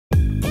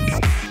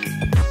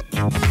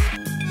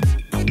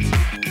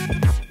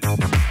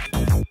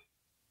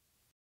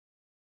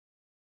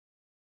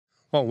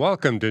Well,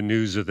 welcome to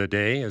News of the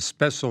Day, a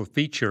special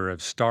feature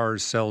of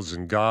Stars, Cells,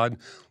 and God,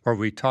 where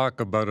we talk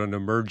about an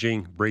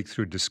emerging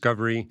breakthrough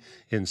discovery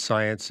in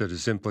science that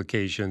has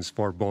implications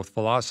for both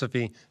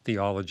philosophy,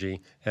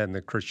 theology, and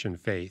the Christian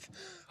faith.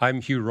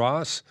 I'm Hugh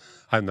Ross.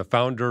 I'm the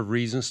founder of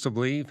Reasons to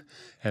Believe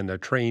and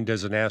trained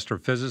as an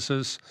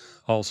astrophysicist.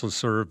 Also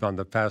served on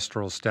the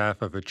pastoral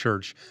staff of a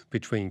church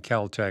between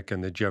Caltech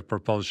and the Jet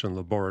Propulsion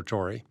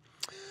Laboratory.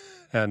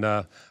 And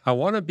I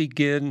want to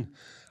begin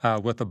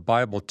with a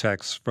Bible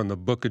text from the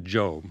book of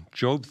Job,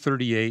 Job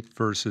 38,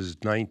 verses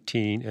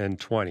 19 and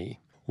 20.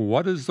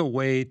 What is the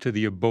way to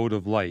the abode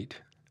of light?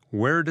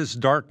 Where does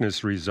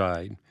darkness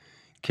reside?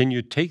 Can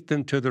you take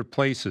them to their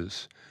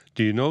places?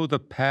 Do you know the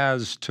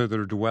paths to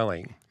their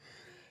dwelling?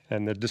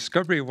 And the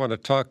discovery I want to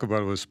talk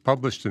about was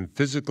published in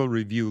Physical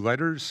Review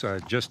Letters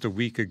just a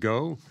week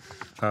ago.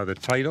 The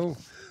title,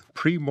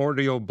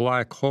 Primordial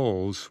Black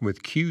Holes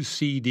with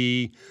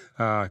QCD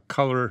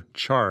Color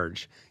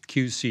Charge.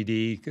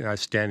 QCD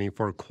standing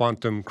for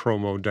Quantum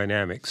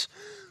Chromodynamics.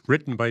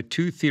 Written by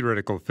two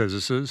theoretical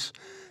physicists,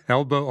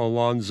 Elba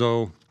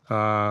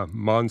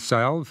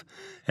Alonso-Monsalve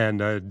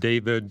and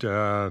David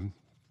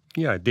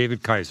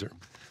Kaiser.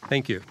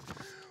 Thank you.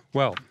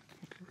 Well,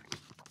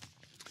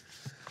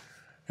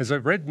 as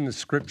I've read in the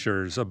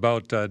scriptures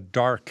about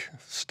dark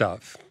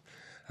stuff,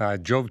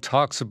 Job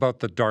talks about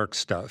the dark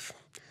stuff.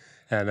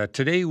 And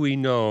today we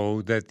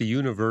know that the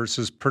universe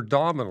is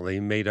predominantly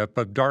made up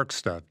of dark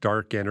stuff,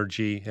 dark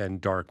energy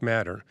and dark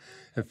matter.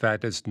 In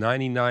fact, it's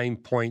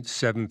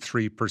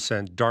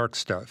 99.73% dark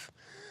stuff.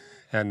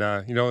 And,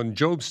 in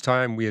Job's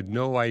time, we had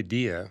no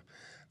idea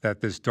that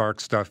this dark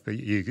stuff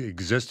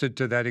existed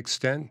to that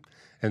extent,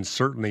 and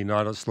certainly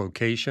not its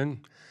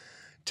location.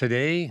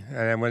 Today,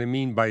 and what I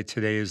mean by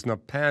today is in the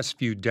past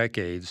few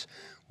decades,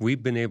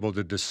 we've been able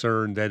to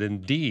discern that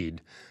indeed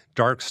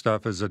dark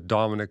stuff is a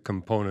dominant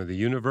component of the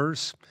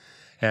universe,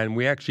 and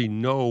we actually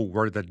know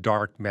where the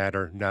dark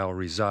matter now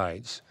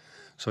resides.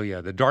 So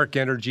the dark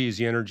energy is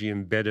the energy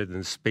embedded in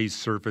the space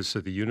surface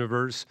of the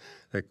universe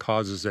that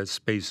causes that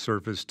space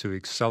surface to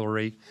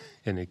accelerate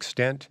in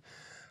extent.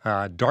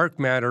 Dark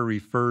matter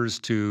refers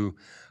to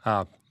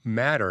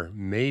matter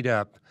made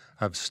up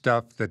of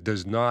stuff that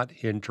does not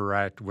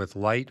interact with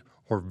light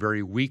or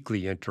very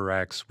weakly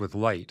interacts with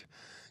light.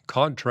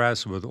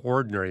 Contrast with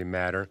ordinary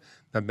matter,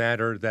 the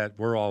matter that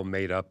we're all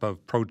made up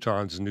of,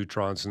 protons,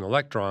 neutrons, and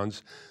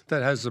electrons,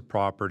 that has the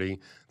property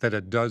that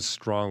it does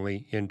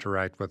strongly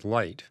interact with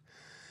light.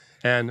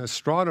 And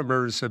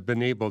astronomers have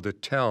been able to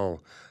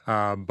tell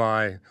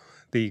by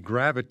the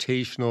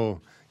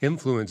gravitational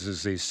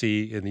influences they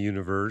see in the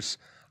universe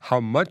how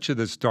much of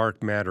this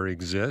dark matter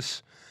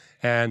exists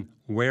and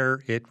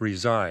where it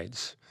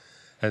resides.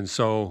 And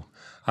so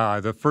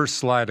the first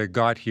slide I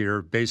got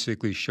here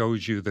basically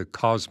shows you the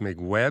cosmic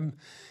web,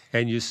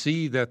 and you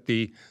see that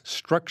the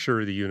structure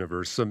of the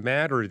universe, the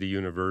matter of the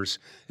universe,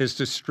 is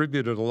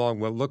distributed along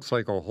what looks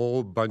like a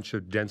whole bunch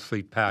of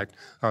densely packed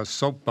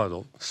soap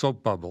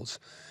bubbles.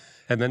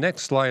 And the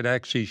next slide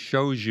actually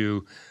shows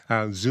you,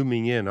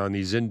 zooming in on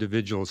these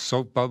individual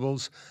soap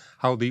bubbles,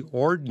 how the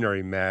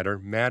ordinary matter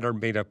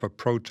made up of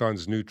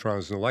protons,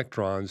 neutrons, and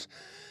electrons,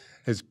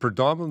 is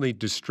predominantly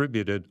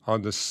distributed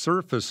on the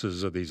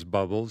surfaces of these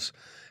bubbles,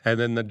 and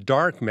then the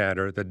dark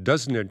matter that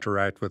doesn't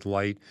interact with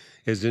light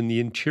is in the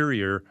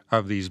interior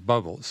of these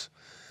bubbles.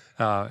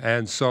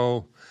 And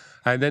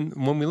then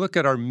when we look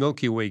at our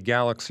Milky Way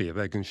galaxy, if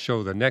I can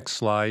show the next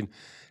slide,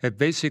 it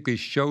basically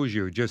shows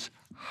you just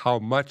how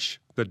much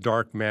the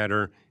dark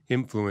matter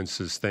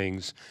influences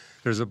things.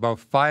 There's about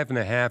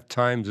 5.5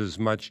 times as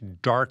much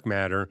dark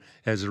matter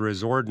as there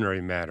is ordinary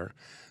matter.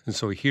 And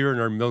so here in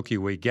our Milky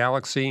Way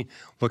galaxy,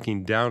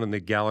 looking down in the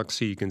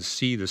galaxy, you can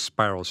see the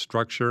spiral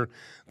structure.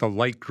 The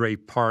light gray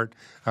part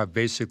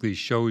basically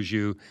shows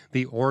you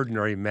the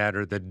ordinary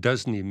matter that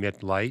doesn't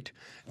emit light.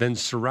 Then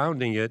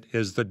surrounding it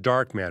is the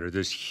dark matter,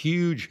 this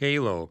huge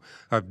halo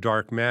of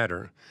dark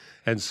matter.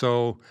 And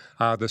so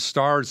the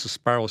stars, the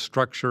spiral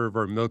structure of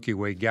our Milky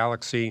Way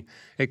galaxy,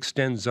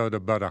 extends out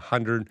about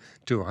 100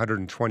 to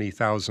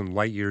 120,000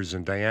 light years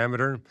in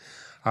diameter.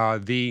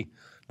 The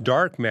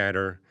dark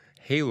matter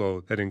halo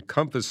that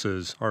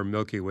encompasses our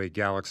Milky Way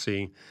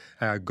galaxy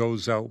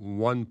goes out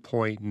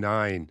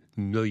 1.9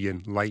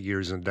 million light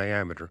years in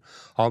diameter,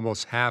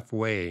 almost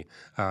halfway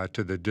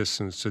to the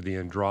distance to the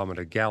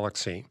Andromeda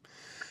galaxy.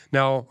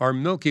 Now, our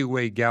Milky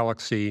Way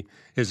galaxy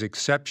is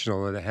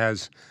exceptional, and it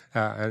has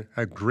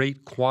a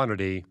great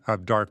quantity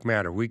of dark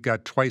matter. We've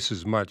got twice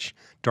as much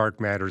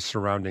dark matter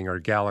surrounding our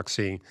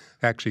galaxy,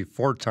 actually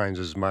 4 times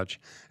as much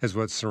as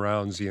what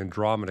surrounds the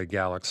Andromeda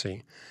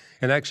galaxy,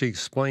 and actually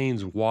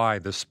explains why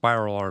the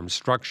spiral arm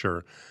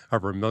structure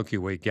of our Milky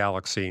Way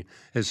galaxy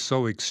is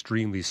so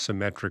extremely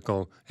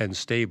symmetrical and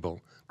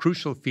stable,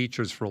 crucial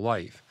features for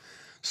life.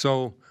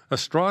 So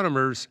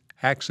astronomers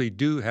actually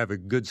do have a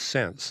good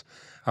sense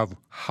of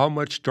how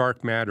much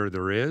dark matter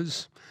there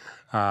is.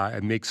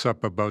 It makes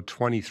up about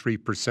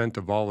 23%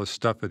 of all the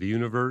stuff of the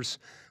universe,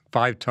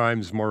 5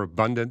 times more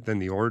abundant than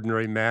the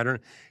ordinary matter,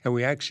 and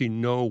we actually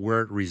know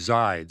where it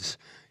resides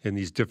in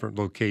these different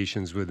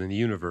locations within the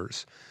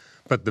universe.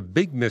 But the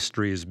big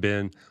mystery has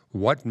been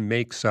what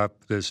makes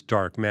up this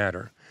dark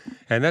matter.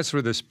 And that's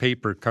where this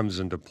paper comes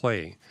into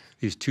play.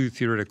 These two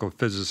theoretical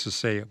physicists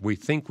say, we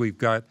think we've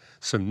got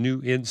some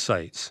new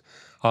insights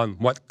on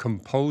what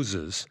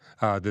composes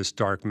this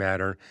dark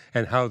matter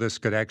and how this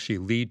could actually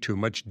lead to a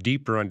much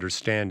deeper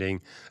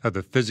understanding of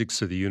the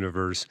physics of the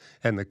universe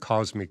and the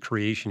cosmic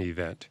creation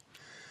event.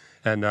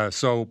 And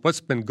so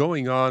what's been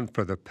going on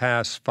for the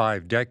past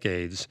 5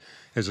 decades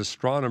is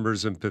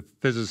astronomers and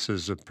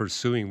physicists are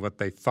pursuing what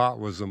they thought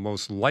was the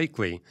most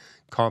likely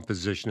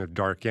composition of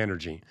dark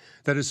energy,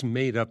 that is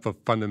made up of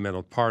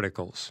fundamental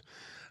particles.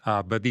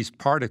 But these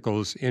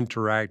particles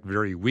interact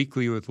very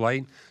weakly with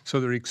light, so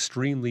they're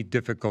extremely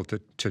difficult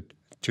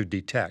to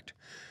detect.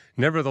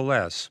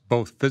 Nevertheless,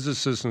 both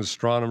physicists and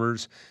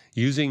astronomers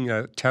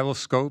using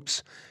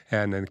telescopes,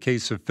 and in the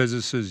case of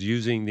physicists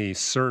using the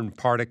CERN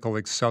particle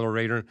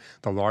accelerator,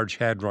 the Large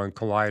Hadron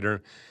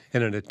Collider,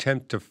 in an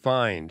attempt to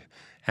find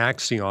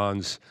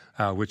axions,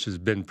 which has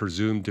been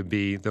presumed to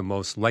be the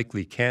most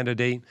likely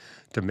candidate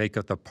to make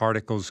up the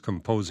particles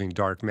composing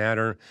dark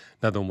matter.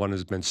 Another one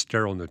has been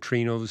sterile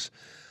neutrinos.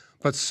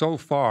 But so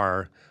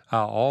far,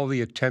 all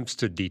the attempts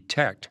to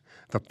detect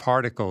the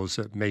particles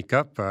that make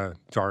up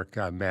dark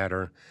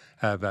matter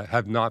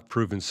have not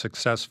proven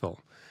successful.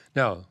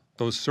 Now,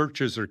 those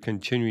searches are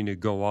continuing to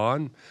go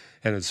on,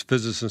 and as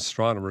physicists and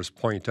astronomers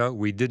point out,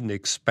 we didn't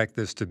expect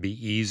this to be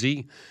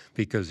easy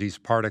because these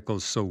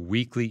particles so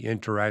weakly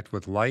interact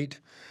with light.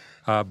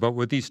 But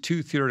what these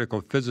two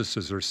theoretical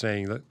physicists are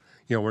saying that,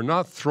 we're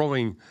not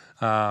throwing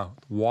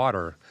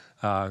water,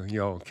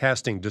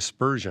 casting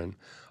dispersion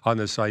on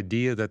this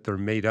idea that they're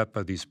made up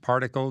of these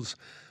particles,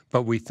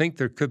 but we think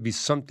there could be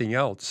something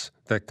else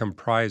that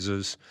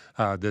comprises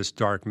this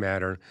dark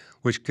matter,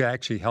 which could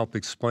actually help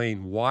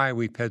explain why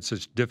we've had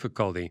such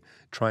difficulty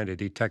trying to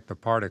detect the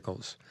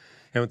particles.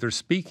 And what they're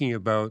speaking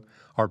about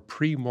are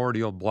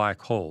primordial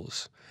black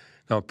holes.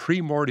 Now,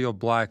 primordial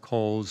black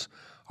holes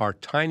are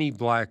tiny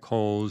black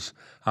holes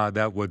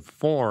that would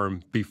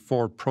form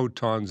before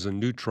protons and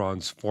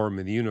neutrons form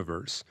in the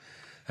universe.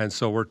 And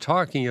so we're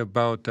talking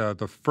about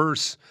the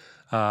first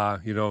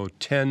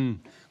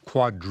 10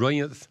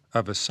 quadrillionth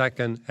of a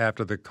second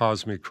after the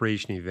cosmic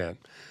creation event.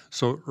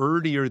 So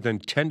earlier than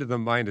 10 to the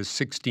minus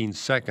 16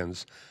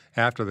 seconds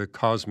after the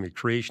cosmic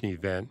creation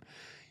event,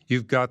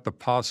 you've got the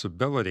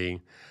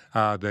possibility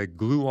that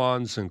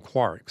gluons and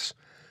quarks.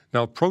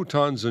 Now,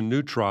 protons and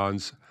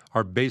neutrons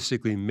are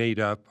basically made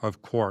up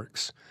of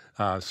quarks.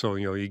 So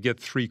you get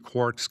 3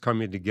 quarks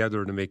coming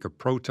together to make a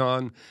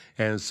proton,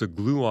 and it's the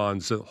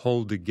gluons that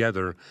hold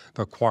together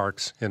the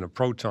quarks in a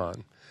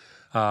proton.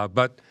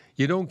 But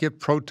you don't get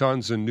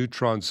protons and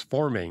neutrons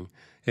forming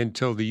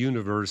until the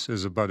universe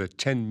is about a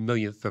 10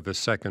 millionth of a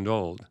second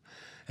old.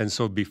 And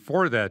so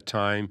before that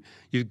time,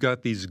 you've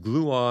got these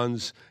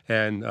gluons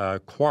and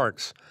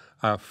quarks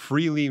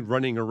freely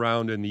running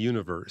around in the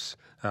universe.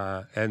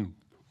 And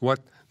what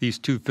these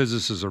two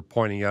physicists are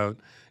pointing out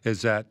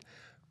is that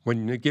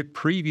when you get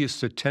previous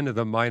to 10 to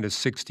the minus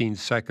 16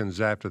 seconds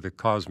after the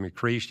cosmic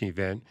creation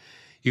event,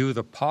 you have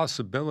the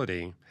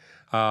possibility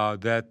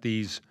that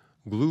these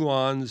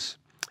gluons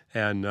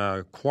and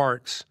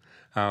quarks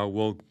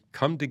will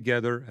come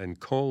together and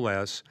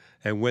coalesce,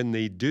 and when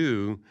they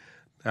do,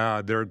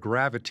 their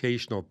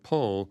gravitational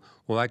pull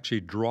will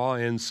actually draw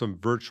in some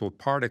virtual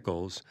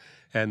particles,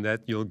 and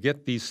that you'll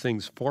get these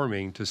things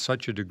forming to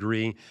such a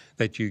degree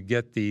that you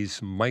get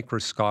these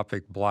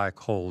microscopic black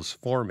holes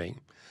forming.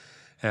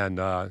 And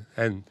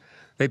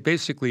they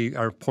basically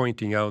are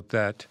pointing out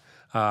that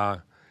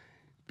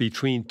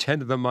between 10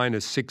 to the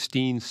minus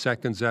 16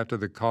 seconds after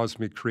the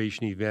cosmic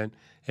creation event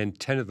and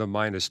 10 to the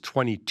minus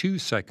 22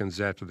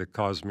 seconds after the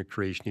cosmic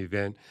creation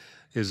event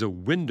is a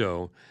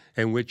window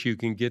in which you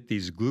can get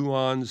these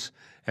gluons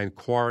and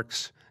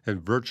quarks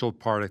and virtual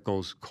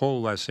particles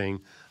coalescing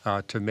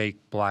to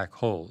make black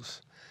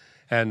holes.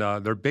 And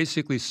they're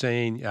basically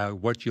saying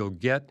what you'll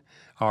get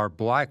are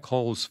black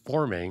holes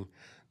forming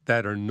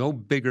that are no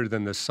bigger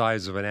than the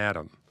size of an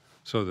atom.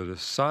 So they're the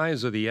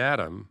size of the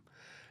atom,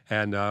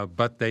 and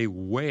but they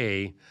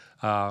weigh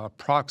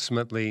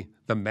approximately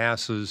the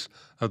masses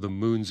of the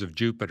moons of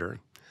Jupiter.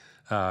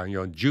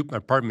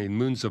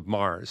 Moons of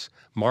Mars.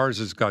 Mars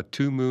has got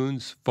 2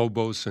 moons,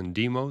 Phobos and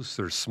Deimos.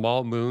 They're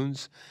small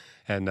moons.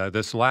 And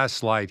this last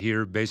slide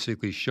here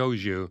basically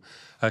shows you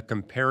a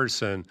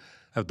comparison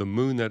of the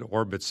moon that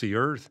orbits the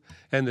Earth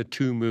and the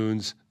 2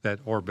 moons that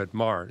orbit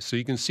Mars. So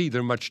you can see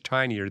they're much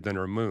tinier than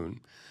our moon.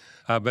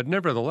 But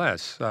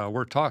nevertheless,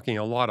 we're talking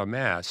a lot of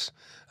mass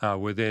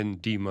within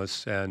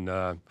Deimos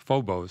and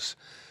Phobos.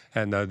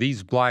 And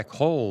these black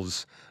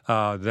holes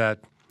that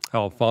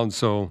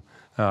Alfonso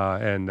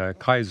and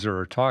Kaiser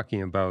are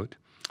talking about,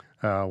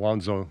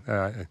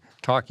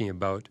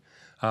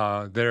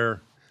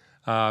 they're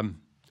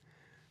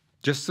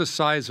just the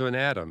size of an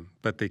atom,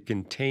 but they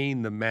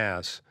contain the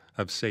mass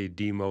of, say,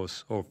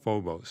 Deimos or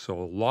Phobos. So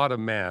a lot of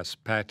mass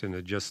packed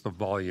into just the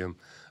volume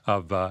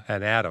of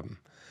an atom.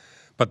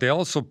 But they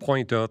also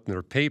point out in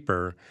their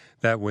paper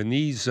that when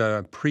these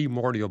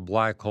primordial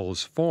black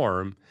holes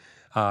form,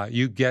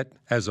 you get,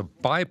 as a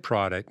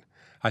byproduct,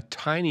 a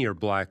tinier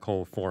black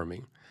hole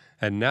forming.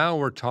 And now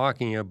we're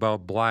talking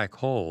about black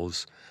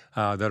holes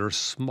that are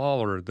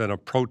smaller than a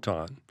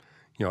proton.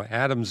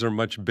 Atoms are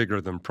much bigger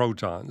than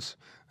protons.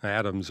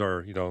 Atoms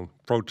are,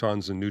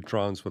 protons and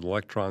neutrons with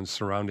electrons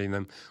surrounding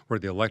them, where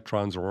the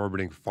electrons are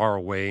orbiting far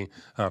away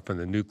from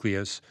the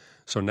nucleus.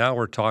 So now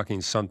we're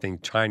talking something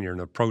tinier than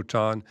a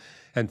proton.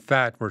 In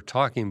fact, we're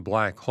talking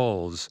black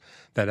holes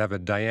that have a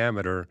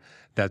diameter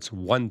that's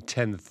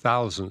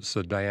 1/10,000th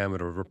the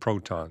diameter of a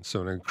proton.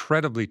 So an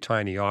incredibly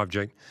tiny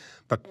object,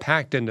 but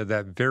packed into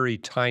that very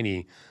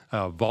tiny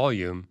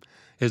volume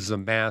is the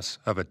mass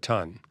of a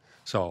ton.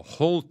 So a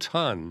whole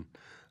ton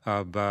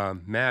of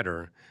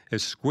matter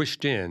is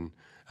squished in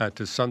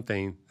to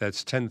something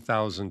that's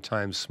 10,000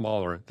 times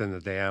smaller than the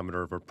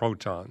diameter of a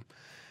proton.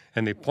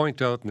 And they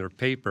point out in their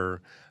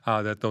paper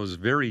that those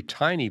very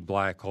tiny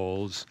black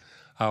holes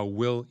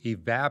will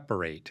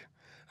evaporate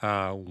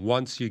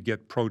once you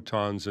get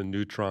protons and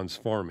neutrons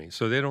forming.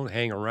 So they don't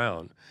hang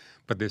around.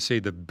 But they say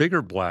the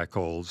bigger black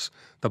holes,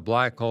 the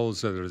black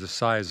holes that are the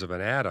size of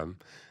an atom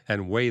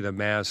and weigh the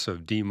mass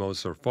of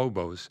Deimos or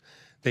Phobos,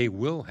 they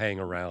will hang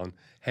around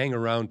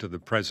to the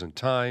present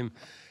time,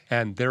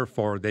 and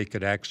therefore they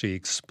could actually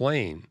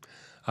explain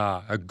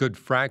a good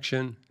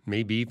fraction,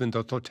 maybe even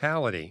the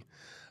totality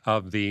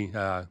of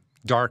the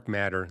dark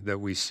matter that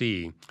we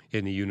see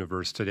in the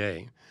universe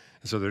today.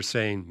 And so they're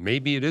saying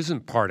maybe it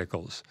isn't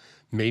particles,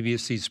 maybe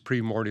it's these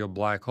primordial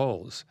black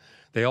holes.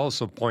 They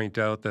also point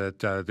out that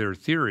their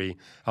theory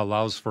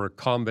allows for a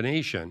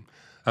combination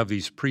of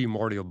these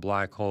primordial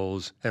black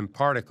holes and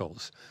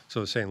particles.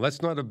 So saying,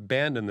 let's not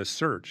abandon the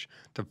search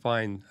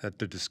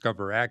to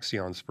discover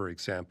axions, for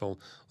example.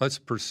 Let's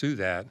pursue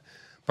that,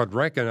 but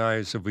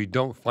recognize if we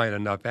don't find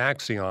enough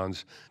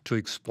axions to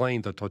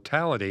explain the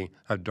totality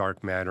of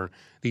dark matter,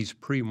 these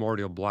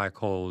primordial black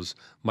holes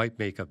might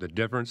make up the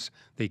difference.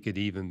 They could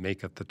even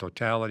make up the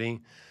totality.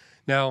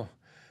 Now,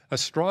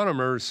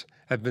 astronomers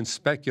have been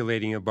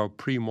speculating about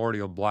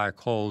primordial black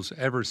holes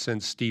ever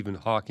since Stephen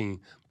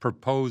Hawking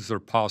proposed their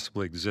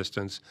possible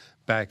existence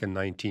back in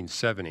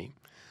 1970.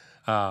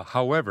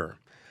 However,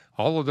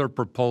 all of their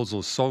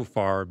proposals so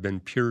far have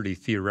been purely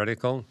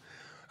theoretical.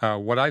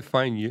 What I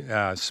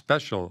find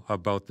special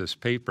about this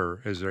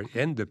paper is they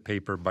end the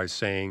paper by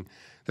saying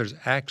there's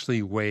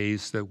actually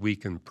ways that we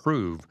can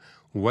prove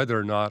whether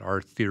or not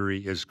our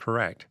theory is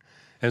correct.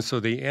 And so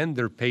they end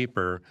their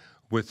paper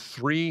with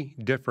 3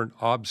 different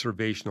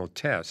observational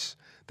tests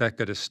that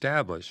could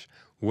establish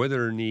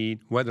whether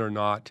or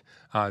not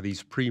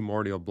these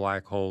primordial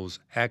black holes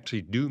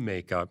actually do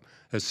make up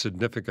a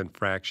significant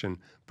fraction,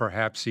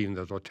 perhaps even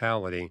the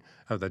totality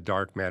of the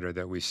dark matter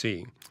that we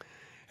see.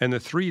 And the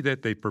 3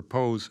 that they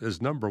propose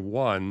is, number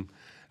 1,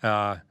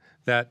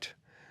 that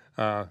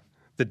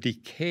the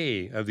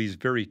decay of these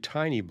very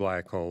tiny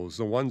black holes,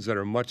 the ones that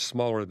are much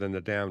smaller than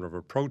the diameter of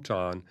a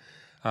proton,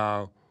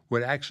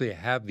 would actually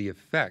have the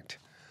effect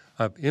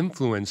of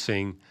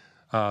influencing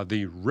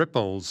the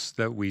ripples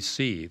that we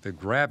see, the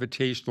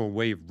gravitational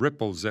wave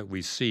ripples that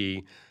we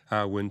see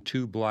when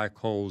 2 black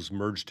holes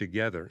merge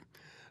together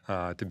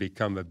to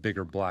become a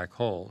bigger black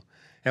hole.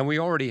 And we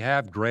already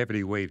have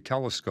gravity wave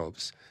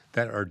telescopes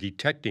that are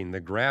detecting the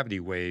gravity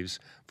waves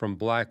from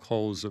black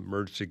holes that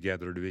merge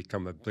together to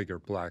become a bigger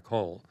black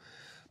hole.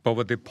 But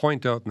what they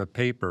point out in the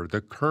paper, the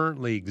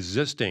currently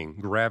existing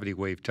gravity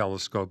wave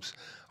telescopes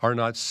are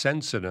not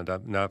sensitive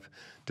enough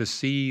to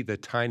see the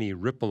tiny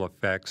ripple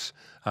effects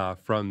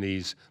from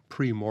these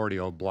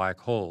primordial black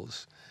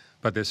holes.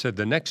 But they said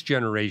the next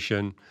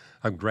generation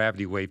of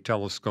gravity wave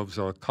telescopes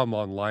that will come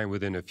online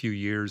within a few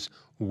years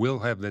will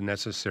have the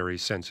necessary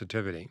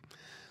sensitivity.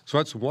 So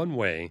that's one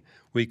way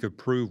we could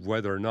prove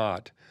whether or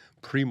not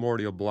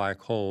primordial black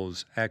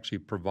holes actually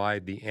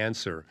provide the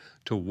answer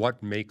to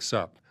what makes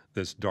up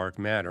this dark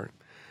matter.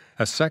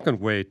 A second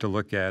way to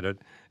look at it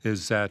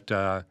is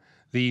that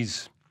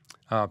these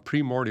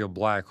primordial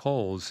black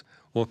holes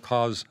will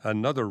cause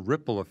another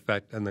ripple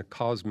effect in the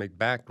cosmic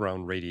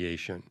background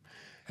radiation.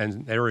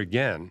 And there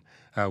again,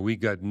 we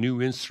got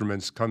new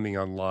instruments coming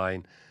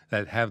online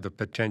that have the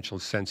potential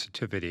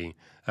sensitivity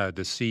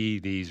to see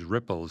these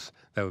ripples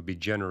that would be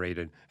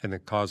generated in the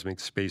cosmic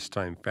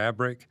space-time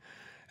fabric.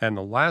 And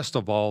the last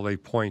of all, they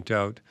point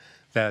out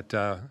that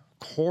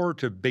core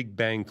to Big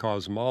Bang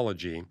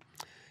cosmology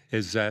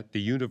is that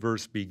the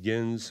universe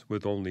begins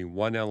with only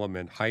one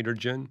element,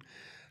 hydrogen,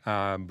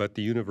 but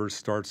the universe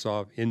starts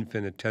off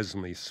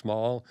infinitesimally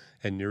small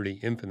and nearly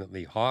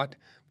infinitely hot,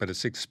 but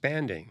it's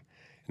expanding.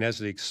 And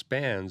as it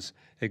expands,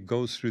 it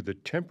goes through the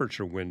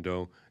temperature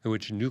window in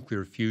which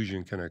nuclear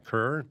fusion can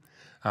occur,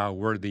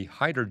 where the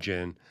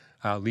hydrogen,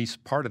 at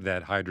least part of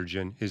that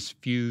hydrogen, is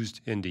fused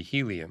into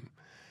helium.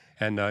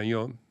 And,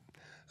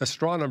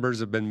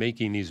 astronomers have been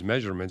making these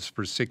measurements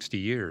for 60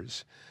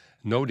 years,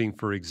 noting,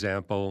 for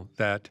example,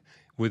 that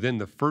within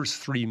the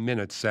first 3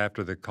 minutes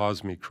after the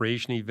cosmic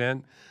creation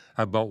event,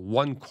 about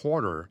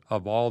 1/4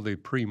 of all the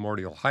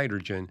primordial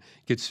hydrogen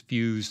gets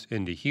fused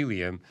into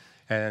helium,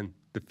 and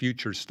the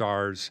future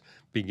stars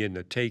begin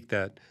to take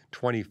that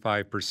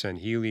 25%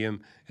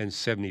 helium and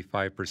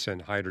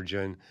 75%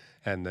 hydrogen,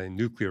 and the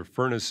nuclear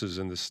furnaces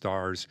in the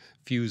stars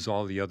fuse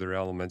all the other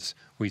elements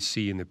we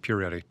see in the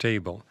periodic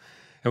table.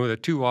 And what the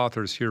two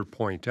authors here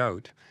point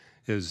out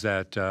is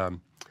that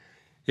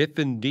if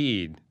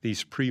indeed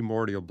these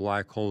primordial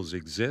black holes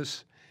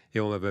exist,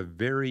 it will have a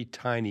very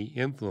tiny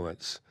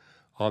influence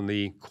on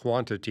the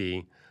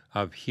quantity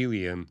of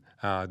helium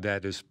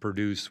that is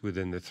produced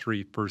within the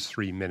first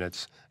 3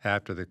 minutes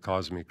after the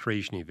cosmic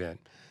creation event.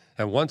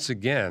 And once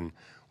again,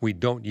 we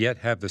don't yet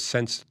have the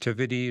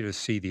sensitivity to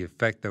see the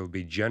effect that will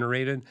be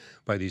generated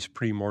by these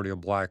primordial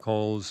black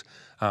holes,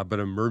 but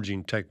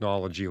emerging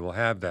technology will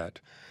have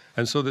that.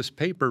 And so this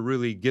paper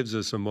really gives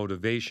us a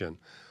motivation.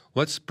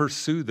 Let's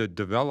pursue the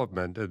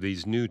development of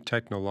these new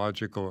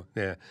technological,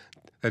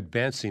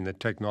 advancing the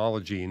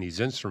technology in these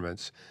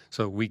instruments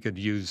so we could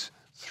use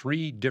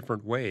 3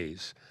 different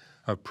ways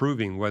of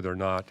proving whether or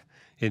not,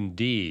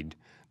 indeed,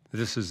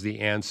 this is the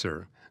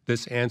answer.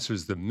 This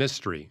answers the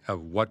mystery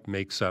of what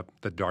makes up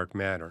the dark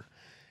matter.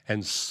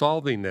 And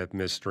solving that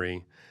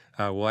mystery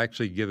will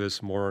actually give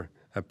us more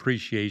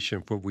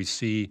appreciation for what we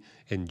see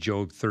in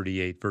Job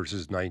 38,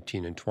 verses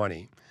 19 and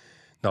 20.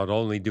 Not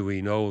only do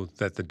we know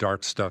that the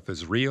dark stuff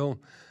is real,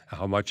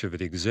 how much of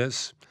it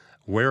exists,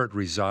 where it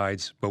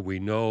resides, but we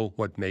know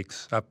what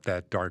makes up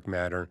that dark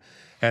matter.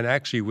 And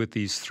actually, with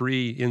these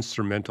 3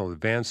 instrumental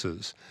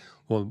advances,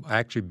 we'll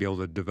actually be able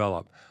to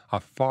develop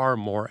a far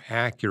more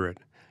accurate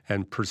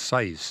and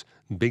precise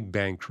Big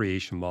Bang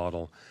creation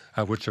model,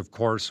 which of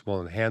course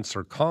will enhance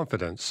our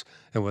confidence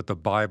in what the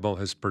Bible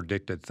has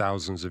predicted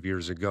thousands of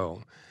years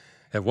ago.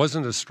 It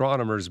wasn't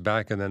astronomers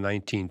back in the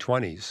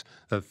 1920s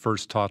that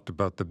first talked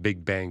about the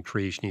Big Bang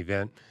creation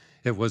event.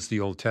 It was the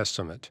Old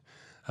Testament.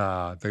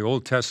 The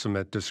Old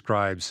Testament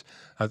describes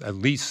at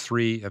least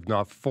 3, if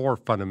not 4,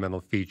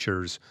 fundamental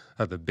features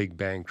of the Big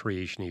Bang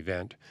creation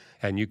event.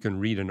 And you can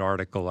read an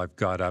article I've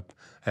got up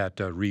at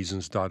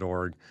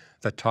reasons.org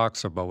that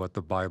talks about what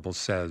the Bible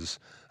says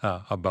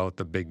about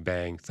the Big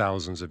Bang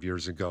thousands of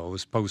years ago. It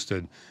was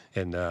posted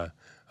in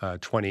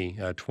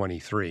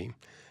 2023.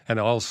 And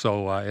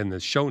also in the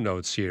show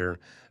notes here,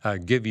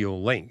 give you a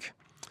link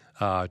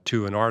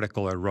to an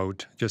article I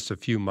wrote just a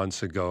few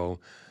months ago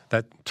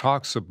that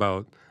talks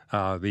about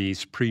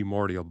these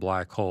primordial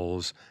black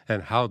holes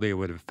and how they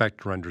would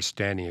affect our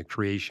understanding of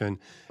creation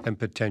and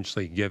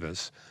potentially give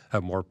us a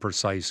more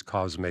precise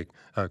cosmic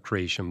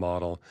creation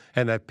model.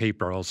 And that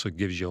paper also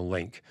gives you a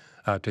link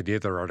to the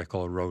other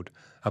article I wrote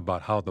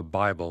about how the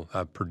Bible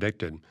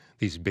predicted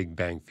these Big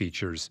Bang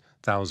features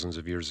thousands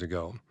of years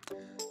ago.